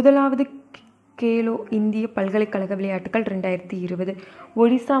 முதலாவது கேலோ இந்திய பல்கலைக்கழக விளையாட்டுகள் 2020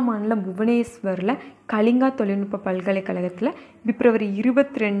 ஒடிசா மாநிலம் புவனேஸ்வரில் கலிங்கா தொழில்நுட்ப பல்கலைக்கழகத்தில் பிப்ரவரி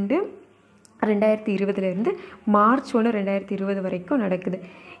 22, 2020 மார்ச் 1, 2020 வரைக்கும் நடக்குது.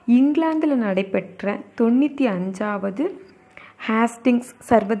 இங்கிலாந்தில் நடைபெற்ற 95வது ஹேஸ்டிங்ஸ்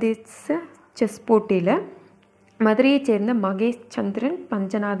சர்வதேச செஸ் போட்டியில் மதுரையை சேர்ந்த மகேஷ் சந்திரன்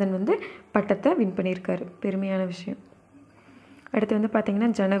பஞ்சநாதன் பட்டத்தை வின் பண்ணியிருக்காரு. பெருமையான விஷயம். அடுத்து பார்த்திங்கன்னா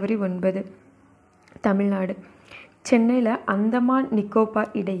ஜனவரி 9 தமிழ்நாடு. சென்னையில் அந்தமான் நிக்கோபார்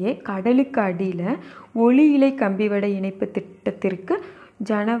இடையே கடலுக்கு அடியில் ஒளி இலை கம்பிவட இணைப்பு திட்டத்திற்கு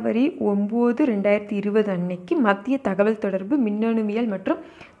ஜனவரி 9, 2020 அன்னைக்கு மத்திய தகவல் தொடர்பு மின்னணுவியல் மற்றும்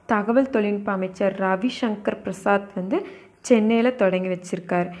தகவல் தொழில்நுட்ப அமைச்சர் ரவிசங்கர் பிரசாத் சென்னையில் தொடங்கி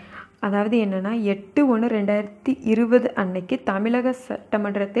வச்சிருக்கார். அதாவது என்னென்னா 8/1/2020 அன்னைக்கு தமிழக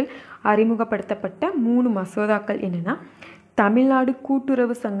சட்டமன்றத்தில் அறிமுகப்படுத்தப்பட்ட 3 மசோதாக்கள் என்னென்னா, தமிழ்நாடு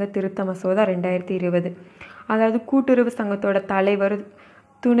கூட்டுறவு சங்க திருத்த மசோதா 2020, அதாவது கூட்டுறவு சங்கத்தோட தலைவர்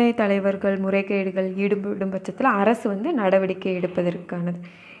துணை தலைவர்கள் முறைகேடுகள் ஈடுபடும் பட்சத்தில் அரசு வந்து நடவடிக்கை எடுப்பதற்கானது.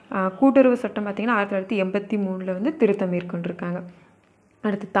 கூட்டுறவு சட்டம் பார்த்திங்கன்னா 1983 வந்து திருத்தம் மேற்கொண்டிருக்காங்க.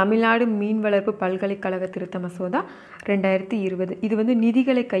 அடுத்து தமிழ்நாடு மீன் வளர்ப்பு பல்கலைக்கழக திருத்த மசோதா 2020. இது வந்து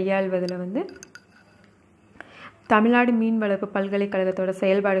நிதிகளை கையாள்வதில் வந்து தமிழ்நாடு மீன் வளர்ப்பு பல்கலைக்கழகத்தோட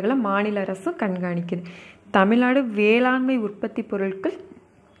செயல்பாடுகளை மாநில அரசும் கண்காணிக்குது. தமிழ்நாடு வேளாண்மை உற்பத்தி பொருட்கள்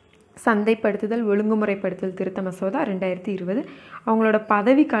சந்தைப்படுத்துதல் ஒழுங்குமுறைப்படுத்துதல் திருத்த மசோதா 2020 அவங்களோட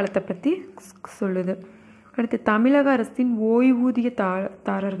பதவி காலத்தை பற்றி சொல்லுது. அடுத்து தமிழக அரசின்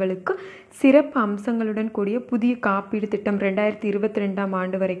ஓய்வூதியதாரர்களுக்கு சிறப்பு அம்சங்களுடன் கூடிய புதிய காப்பீடு திட்டம் 2022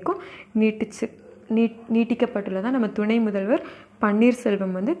 ஆண்டு வரைக்கும் நீட்டிக்கப்பட்டுள்ளதாக நம்ம துணை முதல்வர்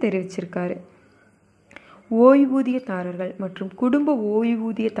பன்னீர்செல்வம் வந்து தெரிவிச்சிருக்காரு. ஓய்வூதியதாரர்கள் மற்றும் குடும்ப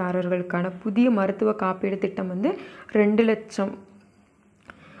ஓய்வூதியதாரர்களுக்கான புதிய மருத்துவ காப்பீடு திட்டம் வந்து 2 லட்சம்.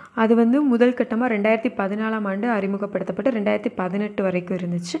 அது வந்து முதல் கட்டமாக 2014 ஆண்டு அறிமுகப்படுத்தப்பட்டு 2018 வரைக்கும்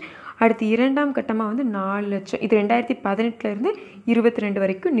இருந்துச்சு. அடுத்து 2ஆம் கட்டமாக வந்து 4 லட்சம். இது 2018 22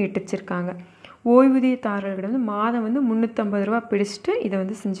 வரைக்கும் நீட்டிச்சிருக்காங்க. ஓய்வூதியதாரர்கள் வந்து மாதம் வந்து 350 ரூபா பிடிச்சிட்டு இதை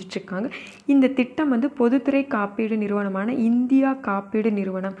வந்து செஞ்சிட்ருக்காங்க. இந்த திட்டம் வந்து பொதுத்துறை காப்பீடு நிறுவனமான இந்தியா காப்பீடு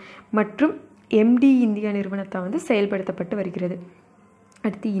நிறுவனம் மற்றும் MD இந்தியா நிறுவனத்தால் வந்து செயல்படுத்தப்பட்டு வருகிறது.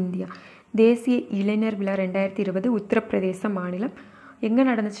 அடுத்து இந்தியா தேசிய இளைஞர் விழா 2020 உத்தரப்பிரதேச மாநிலம் எங்கே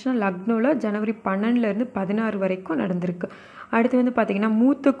நடந்துச்சுன்னா லக்னோவில் ஜனவரி 12 16 வரைக்கும் நடந்திருக்கு. அடுத்து வந்து பார்த்திங்கன்னா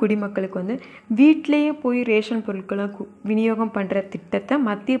மூத்த குடிமக்களுக்கு வந்து வீட்டிலேயே போய் ரேஷன் பொருட்களை விநியோகம் பண்ணுற திட்டத்தை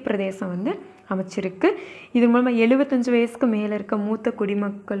மத்திய பிரதேசம் வந்து அமைச்சிருக்கு. இது மூலமாக 75 வயசுக்கு மேலே இருக்க மூத்த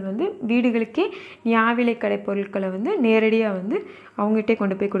குடிமக்கள் வந்து வீடுகளுக்கே நியாவிலை கடை பொருட்களை வந்து நேரடியாக வந்து அவங்ககிட்டே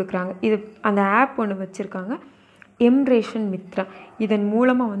கொண்டு போய் கொடுக்குறாங்க. இது அந்த ஆப் ஒன்று வச்சுருக்காங்க, ரேஷன் மித்ரா. இதன்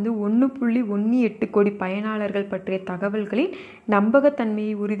மூலமாக வந்து 1.18 கோடி பயனாளர்கள் பற்றிய தகவல்களின்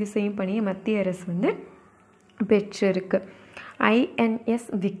நம்பகத்தன்மையை உறுதி செய்யும் பணியை மத்திய அரசு வந்து பெற்றிருக்கு. INS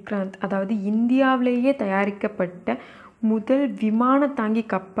விக்ராந்த், அதாவது இந்தியாவிலேயே தயாரிக்கப்பட்ட முதல் விமான தாங்கி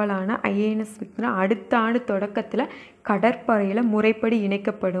கப்பலான INS விக்ராந்த் அடுத்த ஆண்டு தொடக்கத்தில் கடற்படையில் முறைப்படி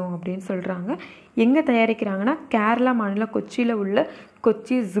இணைக்கப்படும் அப்படின்னு சொல்கிறாங்க. எங்கே தயாரிக்கிறாங்கன்னா கேரளா மாநிலம் கொச்சியில் உள்ள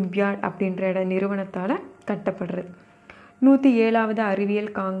கொச்சி ஷிப்யார்ட் அப்படின்ற நிறுவனத்தால் கட்டப்படுறது. 107வது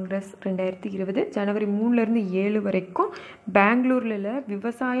அறிவியல் காங்கிரஸ் 2020 ஜனவரி 3 7 வரைக்கும் பெங்களூரில்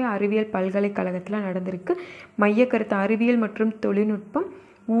விவசாய அறிவியல் பல்கலைக்கழகத்தில் நடந்திருக்கு. மைய கருத்து அறிவியல் மற்றும் தொழில்நுட்பம்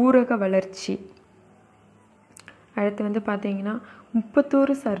ஊரக வளர்ச்சி. அடுத்து வந்து பார்த்திங்கன்னா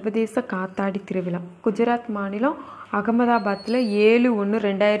 31 சர்வதேச காத்தாடி திருவிழா குஜராத் மாநிலம் அகமதாபாத்தில்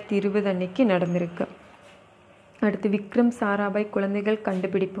 7/1/2020 அன்னைக்கு நடந்திருக்கு. அடுத்து விக்ரம் சாராபாய் குழந்தைகள்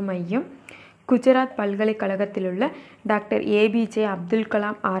கண்டுபிடிப்பு மையம் குஜராத் பல்கலைக்கழகத்தில் உள்ள டாக்டர் APJ அப்துல்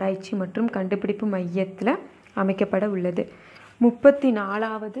கலாம் ஆராய்ச்சி மற்றும் கண்டுபிடிப்பு மையத்தில் அமைக்கப்பட உள்ளது.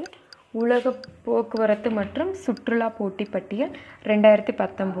 34வது உலக போக்குவரத்து மற்றும் சுற்றுலா போட்டி பட்டியல்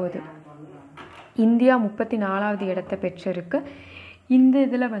 2019 இந்தியா 34வது இடத்தை பெற்றிருக்கு. இந்த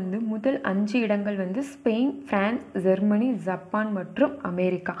இதில் வந்து முதல் 5 இடங்கள் வந்து ஸ்பெயின், பிரான்ஸ், ஜெர்மனி, ஜப்பான் மற்றும்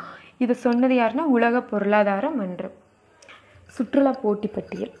அமெரிக்கா. இது சொன்னது யாருன்னா உலக பொருளாதார மன்றம். சுற்றுலா போட்டி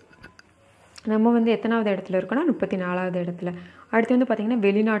பட்டியல் நம்ம வந்து எத்தனாவது இடத்துல இருக்கோன்னா 34வது இடத்துல. அடுத்து வந்து பார்த்திங்கன்னா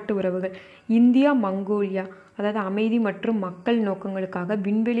வெளிநாட்டு உறவுகள் இந்தியா மங்கோலியா, அதாவது அமைதி மற்றும் மக்கள் நோக்கங்களுக்காக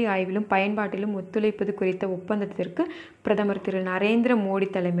விண்வெளி ஆய்விலும் பயன்பாட்டிலும் ஒத்துழைப்பது குறித்த ஒப்பந்தத்திற்கு பிரதமர் திரு நரேந்திர மோடி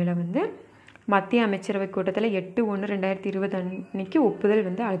தலைமையில் வந்து மத்திய அமைச்சரவை கூட்டத்தில் 8/1/2020 அன்னைக்கு ஒப்புதல்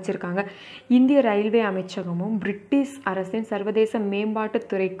வந்து அளிச்சிருக்காங்க. இந்திய ரயில்வே அமைச்சகமும் பிரிட்டிஷ் அரசின் சர்வதேச மேம்பாட்டுத்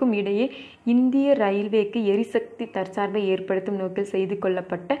துறைக்கும் இடையே இந்திய ரயில்வேக்கு எரிசக்தி தற்சார்பை ஏற்படுத்தும் நோக்கில் செய்து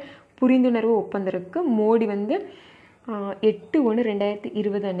கொள்ளப்பட்ட புரிந்துணர்வு ஒப்பந்தத்திற்கு மோடி வந்து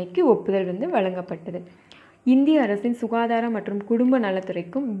 8/1/2020 அன்னைக்கு ஒப்புதல் வந்து வழங்கப்பட்டது. இந்திய அரசின் சுகாதார மற்றும் குடும்ப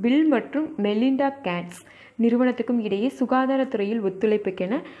நலத்துறைக்கும் பில் மற்றும் மெலிண்டா கேட்ஸ் நிறுவனத்துக்கும் இடையே சுகாதாரத்துறையில்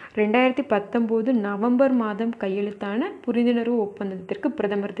ஒத்துழைப்புக்கென 2019 நவம்பர் மாதம் கையெழுத்தான புரிந்துணர்வு ஒப்பந்தத்திற்கு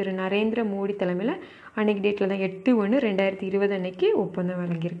பிரதமர் திரு நரேந்திர மோடி தலைமையில் அன்னைக்கு டேட்டில் தான் 8/1/2020 அன்னைக்கு ஒப்பந்தம்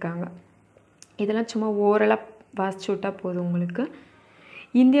வழங்கியிருக்காங்க. இதெல்லாம் சும்மா ஓரலாக வாசிச்சு விட்டால் போதும் உங்களுக்கு.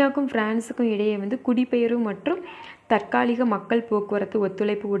 இந்தியாவுக்கும் பிரான்ஸுக்கும் இடையே வந்து குடிபெயர்வு மற்றும் தற்காலிக மக்கள் போக்குவரத்து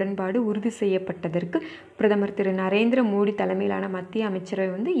ஒத்துழைப்பு உடன்பாடு உறுதி செய்யப்பட்டதற்கு பிரதமர் திரு நரேந்திர மோடி தலைமையிலான மத்திய அமைச்சரவை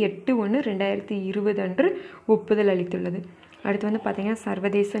வந்து 8/1/2020 அன்று ஒப்புதல் அளித்துள்ளது. அடுத்து வந்து பார்த்திங்கன்னா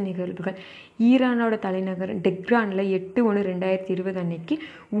சர்வதேச நிகழ்வுகள் ஈரானோட தலைநகர் டெஹ்ரானில் 8/1/2020 அன்னைக்கு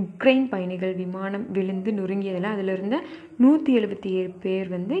உக்ரைன் பயணிகள் விமானம் விழுந்து நொறுங்கியதில் அதில் இருந்த 177 பேர்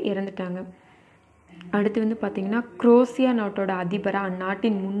வந்து இறந்துட்டாங்க. அடுத்து வந்து பார்த்திங்கன்னா குரோசியா நாட்டோட அதிபராக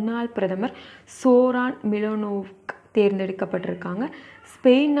அந்நாட்டின் முன்னாள் பிரதமர் சோரான் மிலோனோவிக் தேர்ந்தெடுக்கப்பட்டிருக்காங்க.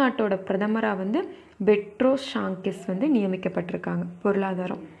 ஸ்பெயின் நாட்டோட பிரதமராக வந்து பெட்ரோ சாங்கெஸ் வந்து நியமிக்கப்பட்டிருக்காங்க.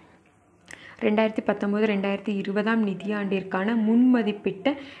 பொருளாதாரம் 2019-2020 நிதியாண்டிற்கான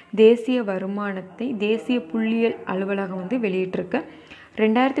முன்மதிப்பிட்ட தேசிய வருமானத்தை தேசிய புள்ளியியல் அலுவலகம் வந்து வெளியிட்டிருக்கு.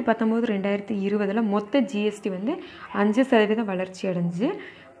 2019-2020 மொத்த ஜிஎஸ்டி வந்து 5% வளர்ச்சி அடைஞ்சு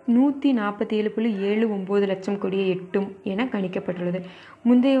 147.79 லட்சம் கோடியை எட்டும் என கணிக்கப்பட்டுள்ளது.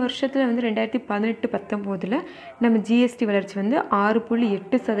 முந்தைய வருஷத்தில் வந்து 2018-19 நம்ம ஜிஎஸ்டி வளர்ச்சி வந்து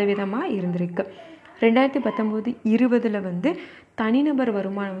 6.8% இருந்திருக்கு. 2019-20 வந்து தனிநபர்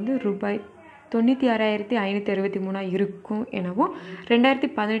வருமானம் வந்து ரூபாய் 96,563 இருக்கும் எனவும்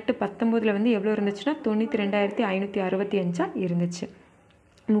 2018-19 வந்து எவ்வளோ இருந்துச்சுன்னா 92,565 இருந்துச்சு.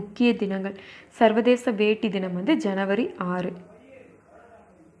 முக்கிய தினங்கள்: சர்வதேச வேட்டி தினம் வந்து ஜனவரி 6.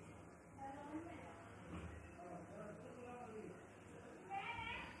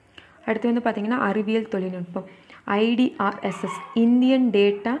 அடுத்து வந்து பார்த்திங்கன்னா அறிவியல் தொழில்நுட்பம். IDRSS Indian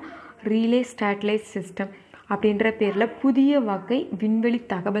data relay satellite system அப்படின்ற பேரில் புதிய வகை விண்வெளி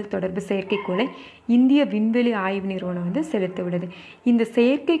தகவல் தொடர்பு செயற்கைக்கோளை இந்திய விண்வெளி ஆய்வு நிறுவனம் வந்து செலுத்த உள்ளது. இந்த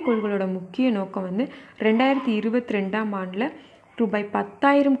செயற்கைக்கோள்களோட முக்கிய நோக்கம் வந்து 2022 ஆண்டில் ரூபாய்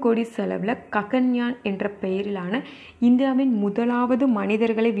 10,000 கோடி செலவில் ககன்யான் என்ற பெயரிலான இந்தியாவின் முதலாவது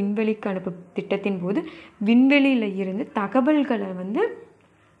மனிதர்களை விண்வெளிக்கு அனுப்பும் திட்டத்தின் போது விண்வெளியில் இருந்து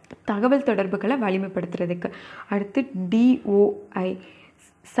தகவல் தொடர்புகளை வலிமைப்படுத்துறதுக்கு. அடுத்து DOI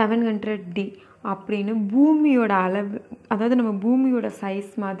 700D அப்படின்னு பூமியோட அளவு, அதாவது நம்ம பூமியோட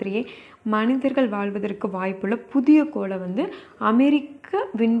சைஸ் மாதிரியே மனிதர்கள் வாழ்வதற்கு வாய்ப்புள்ள புதிய கோளை வந்து அமெரிக்க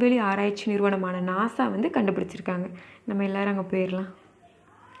விண்வெளி ஆராய்ச்சி நிறுவனமான நாசா வந்து கண்டுபிடிச்சிருக்காங்க. நம்ம எல்லாரும் அங்கே போயிடலாம்.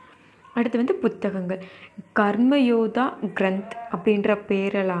 அடுத்து வந்து புத்தகங்கள். கர்மயோதா கிரந்த் அப்படின்ற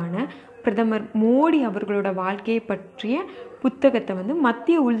பேரலான பிரதமர் மோடி அவர்களோட வாழ்க்கையை பற்றிய புத்தகத்தை வந்து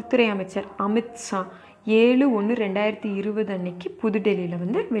மத்திய உள்துறை அமைச்சர் அமித்ஷா 7/1/2020 அன்னைக்கு புதுடெல்லியில்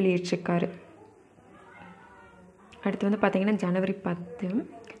வந்து வெளியிட்டிருக்காரு. அடுத்து வந்து பார்த்திங்கன்னா ஜனவரி 10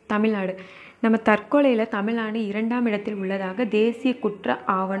 தமிழ்நாடு. நம்ம தற்கொலையில் தமிழ்நாடு 2ஆம் இடத்தில் உள்ளதாக தேசிய குற்ற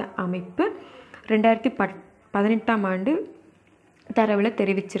ஆவண அமைப்பு 2018 ஆண்டு தரவில்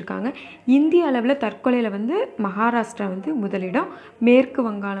தெரிவிச்சிருக்காங்க. இந்திய அளவில் தற்கொலையில் வந்து மகாராஷ்டிரா வந்து முதலிடம், மேற்கு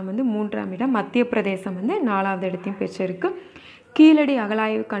வங்காளம் வந்து 3ஆம் இடம், மத்திய பிரதேசம் வந்து 4வது இடத்தையும் பெற்றிருக்கு. கீழடி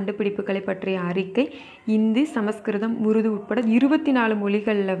அகழாய்வு கண்டுபிடிப்புகளை பற்றிய அறிக்கை இந்தி, சமஸ்கிருதம், உருது உட்பட 24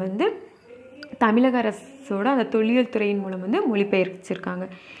 மொழிகளில் வந்து தமிழக அரசோட அந்த தொல்லியல் துறையின் மூலம் வந்து மொழிபெயர்ச்சிருக்காங்க.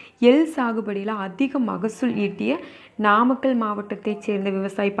 எள் சாகுபடியில் அதிக மகசூல் ஈட்டிய நாமக்கல் மாவட்டத்தைச் சேர்ந்த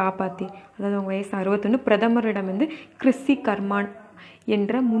விவசாயி பாப்பாத்தி, அதாவது அவங்க வயசு 61, பிரதமரிடம் வந்து கிருஷி கர்மான்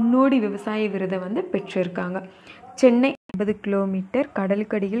என்ற முன்னோடி விவசாய விருதை வந்து பெற்றிருக்காங்க. சென்னை 50 கிலோமீட்டர்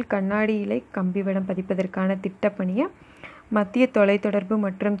கடலுக்கடியில் கண்ணாடி இலை கம்பிவடம் பதிப்பதற்கான திட்டப்பணியை மத்திய தொலைத்தொடர்பு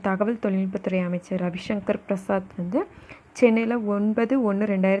மற்றும் தகவல் தொழில்நுட்பத்துறை அமைச்சர் ரவிசங்கர் பிரசாத் வந்து சென்னையில்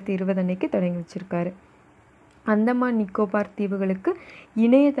 9/1/2020 அன்னைக்கு தொடங்கி வச்சுருக்காரு. அந்தமான் நிக்கோபார் தீவுகளுக்கு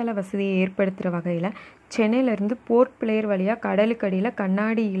இணையதள வசதியை ஏற்படுத்துகிற வகையில் சென்னையிலேருந்து போர்ட் பிளேயர் வழியாக கடலுக்கடியில்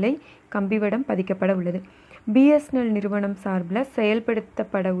கண்ணாடி இலை கம்பிவடம் பதிக்கப்பட உள்ளது. BSNL நிறுவனம் சார்பில்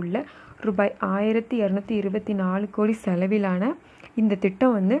செயல்படுத்தப்பட உள்ள ரூபாய் 1,224 கோடி செலவிலான இந்த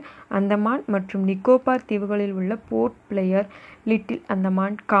திட்டம் வந்து அந்தமான் மற்றும் நிக்கோபார் தீவுகளில் உள்ள board player, little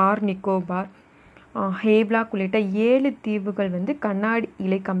Andaman, car Nicobar, Havelock உள்ளிட்ட 7 தீவுகள் வந்து கண்ணாடி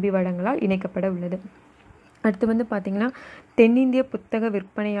இலை கம்பிவடங்களால் இணைக்கப்பட உள்ளது. அடுத்து வந்து பார்த்திங்கன்னா தென்னிந்திய புத்தக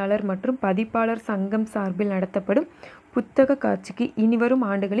விற்பனையாளர் மற்றும் பதிப்பாளர் சங்கம் சார்பில் நடத்தப்படும் புத்தக காட்சிக்கு இனிவரும்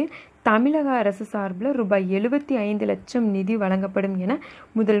ஆண்டுகளில் தமிழக அரசு சார்பில் ரூபாய் 75 லட்சம் நிதி வழங்கப்படும் என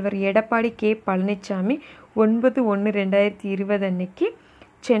முதல்வர் எடப்பாடி K. பழனிசாமி 9/1/2020 அன்னைக்கு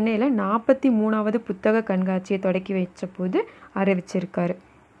சென்னையில் 43வது புத்தக கண்காட்சியை தொடக்கி வச்ச போது அறிவிச்சிருக்காரு.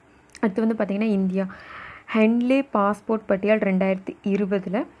 அடுத்து வந்து பார்த்திங்கன்னா இந்தியா ஹென்லே பாஸ்போர்ட் பட்டியல்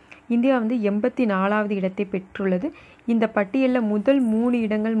 2020 இந்தியா வந்து 84வது இடத்தை பெற்றுள்ளது. இந்த பட்டியலில் முதல் 3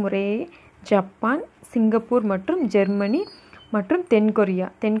 இடங்கள் முறையே ஜப்பான், சிங்கப்பூர் மற்றும் ஜெர்மனி மற்றும்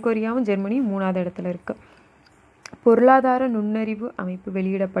தென்கொரியாவும் ஜெர்மனியும் 3வது இடத்துல இருக்குது. பொருளாதார நுண்ணறிவு அமைப்பு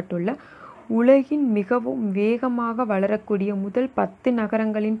வெளியிடப்பட்டுள்ள உலகின் மிகவும் வேகமாக வளரக்கூடிய முதல் 10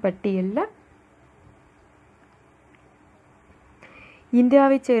 நகரங்களின் பட்டியலில்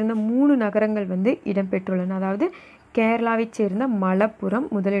இந்தியாவைச் சேர்ந்த 3 நகரங்கள் வந்து இடம்பெற்றுள்ளன. அதாவது கேரளாவைச் சேர்ந்த மலப்புரம்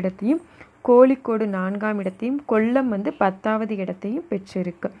முதலிடத்தையும், கோழிக்கோடு 4ஆம் இடத்தையும், கொல்லம் வந்து 10வது இடத்தையும்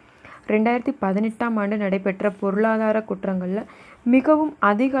பெற்றிருக்கு. 2018ஆம் ஆண்டு நடைபெற்ற பொருளாதார குற்றங்களில் மிகவும்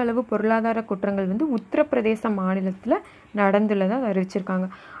அதிக அளவு பொருளாதார குற்றங்கள் வந்து உத்தரப்பிரதேச மாநிலத்தில் நடந்துள்ளதாக அறிவிச்சிருக்காங்க.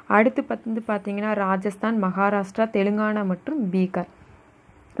 அடுத்து வந்து பார்த்திங்கன்னா ராஜஸ்தான், மகாராஷ்டிரா, தெலுங்கானா மற்றும் பீகார்.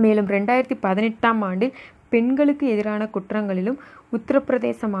 மேலும் 2018ஆம் ஆண்டில் பெண்களுக்கு எதிரான குற்றங்களிலும்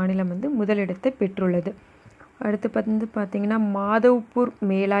உத்தரப்பிரதேச மாநிலம் வந்து முதலிடத்தை பெற்றுள்ளது. அடுத்து வந்து பார்த்திங்கன்னா மாதவ்பூர்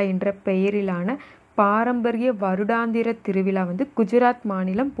மேளா என்ற பெயரிலான பாரம்பரிய வருடாந்திர திருவிழா வந்து குஜராத்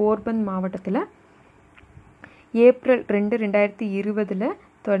மாநிலம் போர்பந்த் மாவட்டத்தில் ஏப்ரல் 2, 2020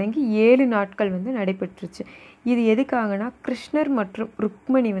 தொடங்கி 7 நாட்கள் வந்து நடைபெற்றுச்சு. இது எதுக்காகனா கிருஷ்ணர் மற்றும்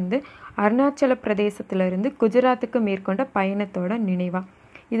ருக்மணி வந்து அருணாச்சல பிரதேசத்திலிருந்து குஜராத்துக்கு மேற்கொண்ட பயணத்தோட நினைவா.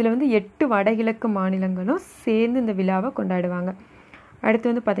 இதில் வந்து 8 வடகிழக்கு மாநிலங்களும் சேர்ந்து இந்த விழாவை கொண்டாடுவாங்க. அடுத்து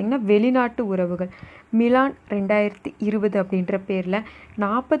வந்து பார்த்திங்கன்னா வெளிநாட்டு உறவுகள். மிலான் 2020 அப்படின்ற பேரில்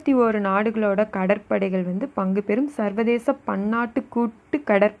 41 நாடுகளோட கடற்படைகள் வந்து பங்கு பெறும் சர்வதேச பன்னாட்டு கூட்டு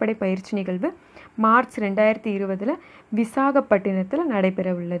கடற்படை பயிற்சி நிகழ்வு மார்ச் 2020 விசாகப்பட்டினத்தில் நடைபெற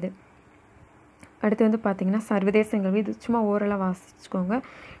உள்ளது. அடுத்து வந்து பார்த்திங்கன்னா சர்வதேச நிகழ்வு, இது சும்மா ஓரளவு வாசிச்சுக்கோங்க.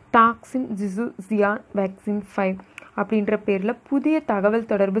 டாக்ஸின் ஜிசு ஜியான் வேக்சின் 5 அப்படின்ற பேரில் புதிய தகவல்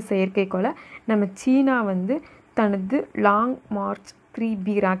தொடர்பு செயற்கைக்கோளை நம்ம சீனா வந்து தனது லாங் மார்ச்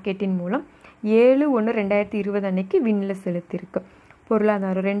 3B ராக்கெட்டின் மூலம் 7/1/2020 அன்னைக்கு விண்ணில் செலுத்தியிருக்கு.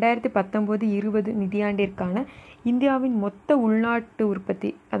 பொருளாதாரம் 2019-20 நிதியாண்டிற்கான இந்தியாவின் மொத்த உள்நாட்டு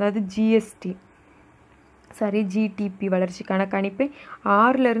உற்பத்தி அதாவது ஜிடிபி வளர்ச்சிக்கான கணிப்பை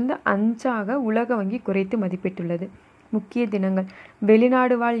 6லிருந்து 5ஆக உலக வங்கி குறைத்து மதிப்பிட்டுள்ளது. முக்கிய தினங்கள்.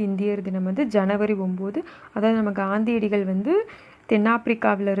 வெளிநாடு வாழ் இந்தியர் தினம் வந்து ஜனவரி 9, அதாவது நம்ம காந்தியடிகள் வந்து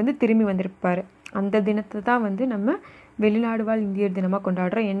தென்னாப்பிரிக்காவிலிருந்து திரும்பி வந்திருப்பார். அந்த தினத்தை தான் வந்து நம்ம வெளிநாடு வாழ் இந்தியர் தினமாக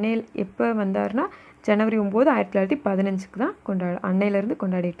கொண்டாடுறோம். எப்போ வந்தார்னா ஜனவரி 9, 1915 தான் அன்னையிலேருந்து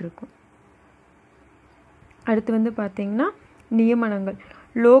கொண்டாடிட்டு இருக்கோம். அடுத்து வந்து பார்த்திங்கன்னா நியமனங்கள்.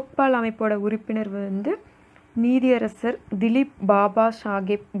 லோக்பால் அமைப்போட உறுப்பினர் வந்து நீதியரசர் திலீப் பாபா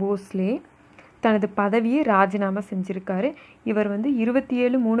சாஹேப் போஸ்லே தனது பதவியை ராஜினாமா செஞ்சுருக்காரு. இவர் வந்து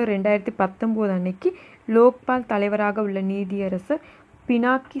 27/3/2019 அன்னைக்கு லோக்பால் தலைவராக உள்ள நீதியரசர்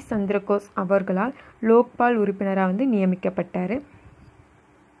பினாக்கி சந்திரகோஸ் அவர்களால் லோக்பால் உறுப்பினராக வந்து நியமிக்கப்பட்டார்.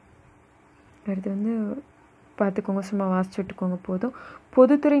 அடுத்து வந்து பார்த்துக்கோங்க, சும்மா வாசிச்சுட்டுக்கோங்க போதும்.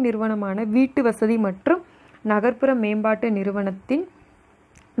 பொதுத்துறை நிறுவனமான வீட்டு வசதி மற்றும் நகர்ப்புற மேம்பாட்டு நிறுவனத்தின்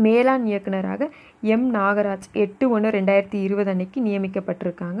மேலாண் இயக்குநராக எம் நாகராஜ் 8/1/2020 அன்னைக்கு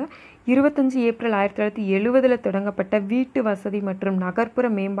நியமிக்கப்பட்டிருக்காங்க. 25 ஏப்ரல் 1970 தொடங்கப்பட்ட வீட்டு வசதி மற்றும் நகர்ப்புற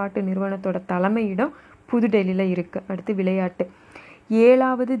மேம்பாட்டு நிறுவனத்தோட தலைமையிடம் புதுடெல்லியில் இருக்குது. அடுத்து விளையாட்டு.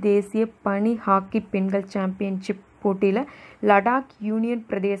 7வது தேசிய பனி ஹாக்கி பெண்கள் சாம்பியன்ஷிப் போட்டியில் லடாக் யூனியன்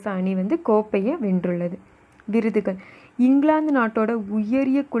பிரதேச அணி வந்து கோப்பையை வென்றுள்ளது. விருதுகள். இங்கிலாந்து நாட்டோட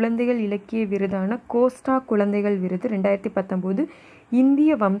உயரிய குழந்தைகள் இலக்கிய விருதான கோஸ்டா குழந்தைகள் விருது 2019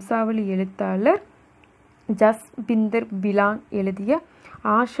 இந்திய வம்சாவளி எழுத்தாளர் ஜஸ்பிந்தர் பிலான் எழுதிய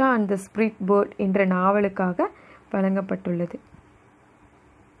Asha and the spirit bird என்ற நாவலுக்காக வழங்கப்பட்டுள்ளது.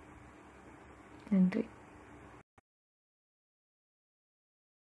 நன்றி.